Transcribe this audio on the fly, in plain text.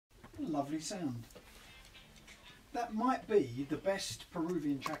lovely sound. That might be the best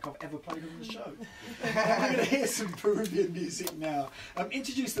Peruvian track I've ever played on the show. We're going to hear some Peruvian music now.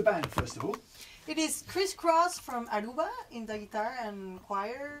 Introduce the band first of all. It is Kross from Aruba in the guitar and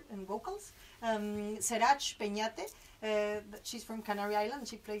choir and vocals. Xerach Peña, she's from Canary Island.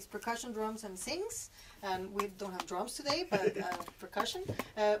 She plays percussion, drums and sings. And we don't have drums today, but percussion.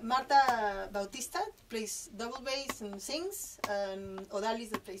 Marta Bautista plays double bass and sings. And Odalys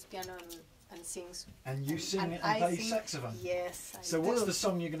that plays piano and sings. And you sing and play saxophone? Yes, I So do. what's the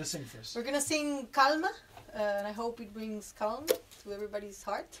song you're going to sing for us? We're going to sing Calma. And I hope it brings calm to everybody's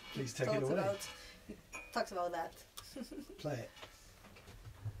heart. Please take it away. It talks about that. Play it.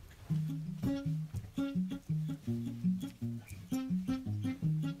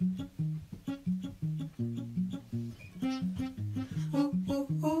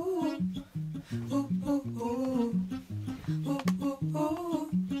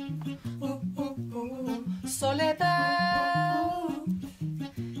 Soledad,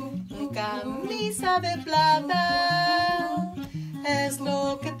 camisa de plata, es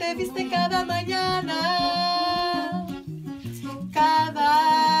lo que te viste cada mañana,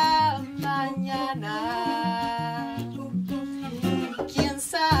 cada mañana. ¿Quién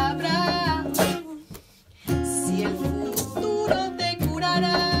sabrá si el futuro te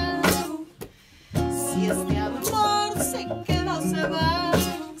curará? Si este amor se queda o se va,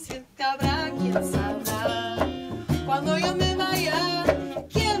 si es que habrá, quién sabrá. Cuando yo me vaya,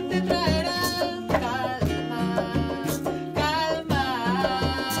 ¿quién te traerá? Calma, calma.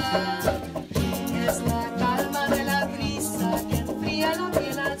 Es la calma de la brisa que enfría la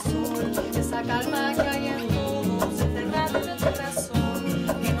piel al sol. Esa calma que hay en todos, enterrada en el corazón,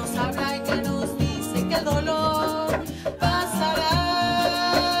 que nos habla y que nos dice que el dolor pasará.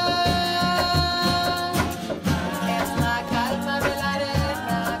 Es la calma de la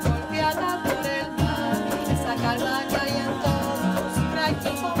arena golpeada por el mar. Esa calma que hay en todos,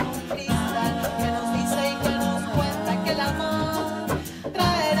 frágil como un cristal, que nos dice y que nos cuenta que el amor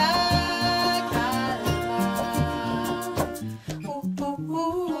traerá calma.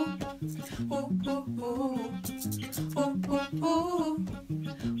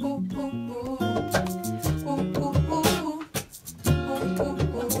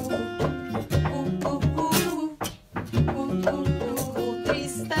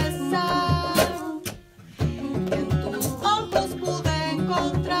 Tristeza que en tus ojos pude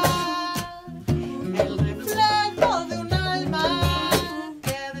encontrar el reflejo de un alma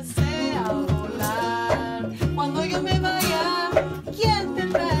que desea volar. Cuando yo me vaya, ¿quién te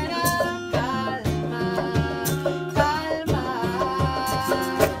traerá? Calma, calma.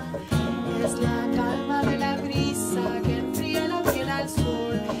 Es la calma de la brisa que enfría la piel al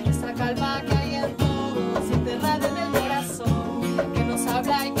sol. Esa calma que hay en todos, enterrada en el corazón, que nos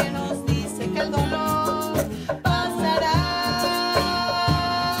habla y que nos dice que el dolor pasará.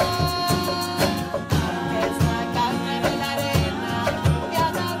 Es la calma de la arena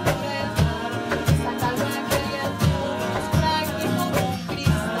golpeada por el mar. Esa calma que hay en todos, frágil como un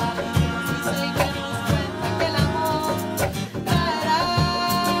cristal, que nos dice y que nos cuenta que el amor traerá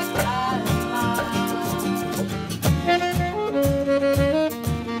calma.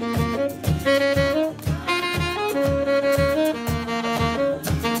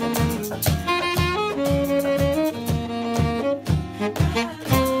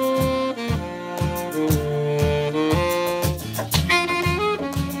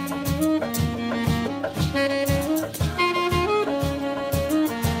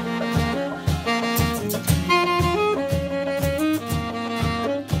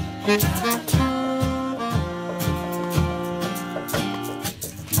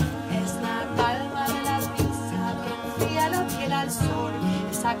 Es la calma de la brisa que enfría la piel al sol.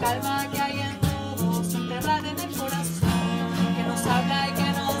 Esa calma que hay en todos, enterrada en el corazón, que nos habla y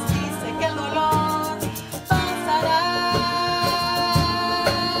que nos dice que el dolor pasará.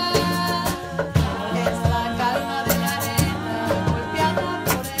 Es la calma de la arena golpeada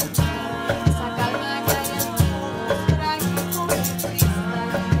por el mar. Esa calma que hay en todos, frágil como un cristal,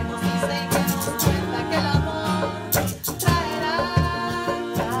 que nos dice y que nos cuenta que el amor traerá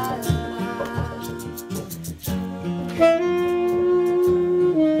calma.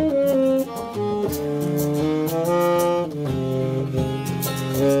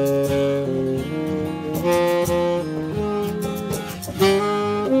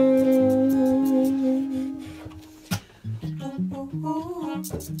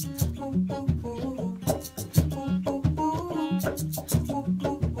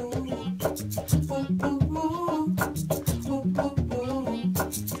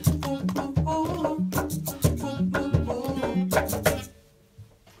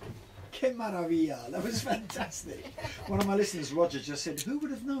 Que maravilla. That was fantastic. One of my listeners, Roger, just said, who would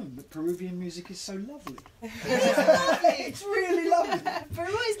have known that Peruvian music is so lovely? It's really lovely.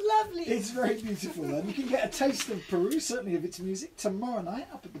 Peru is lovely. It's very beautiful. And you can get a taste of Peru, certainly of its music, tomorrow night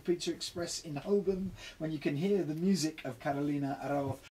up at the Pizza Express in Holborn, when you can hear the music of Carolina Araoz.